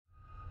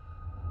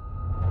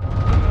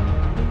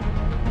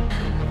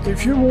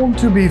If you want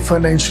to be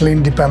financially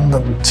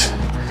independent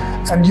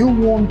and you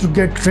want to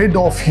get rid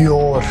of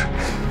your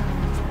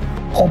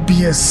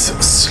obvious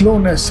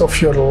slowness of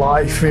your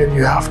life where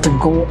you have to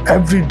go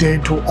every day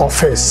to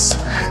office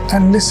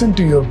and listen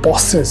to your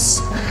bosses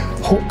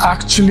who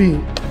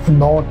actually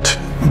not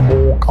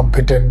more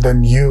competent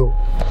than you.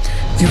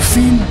 You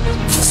feel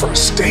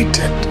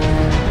frustrated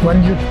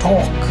when you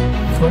talk,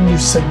 when you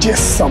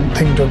suggest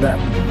something to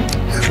them.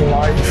 Your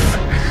life,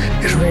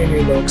 it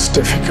really looks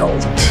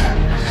difficult.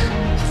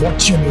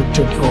 What you need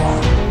to do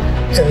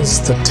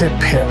is the tip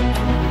here.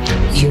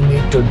 You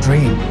need to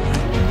dream.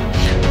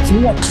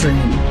 What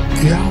dream?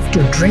 You have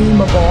to dream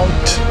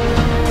about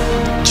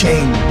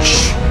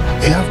change.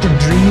 You have to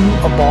dream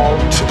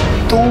about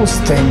those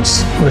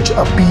things which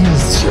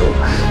appeals you.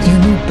 You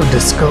need to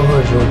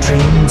discover your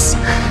dreams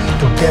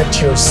to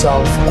get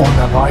yourself on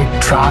the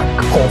right track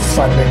of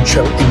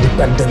financial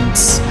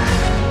independence.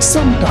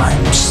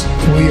 Sometimes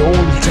we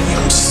all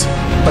dreams,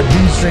 but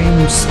these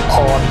dreams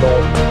are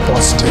not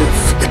positive.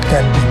 It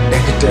can be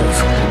negative,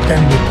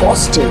 can be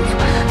positive.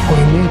 We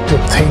need to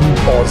think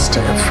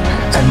positive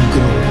and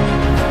grow.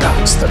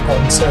 That's the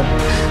concept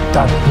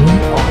that we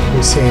are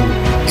missing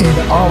in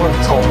our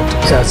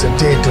thought as a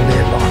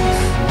day-to-day life.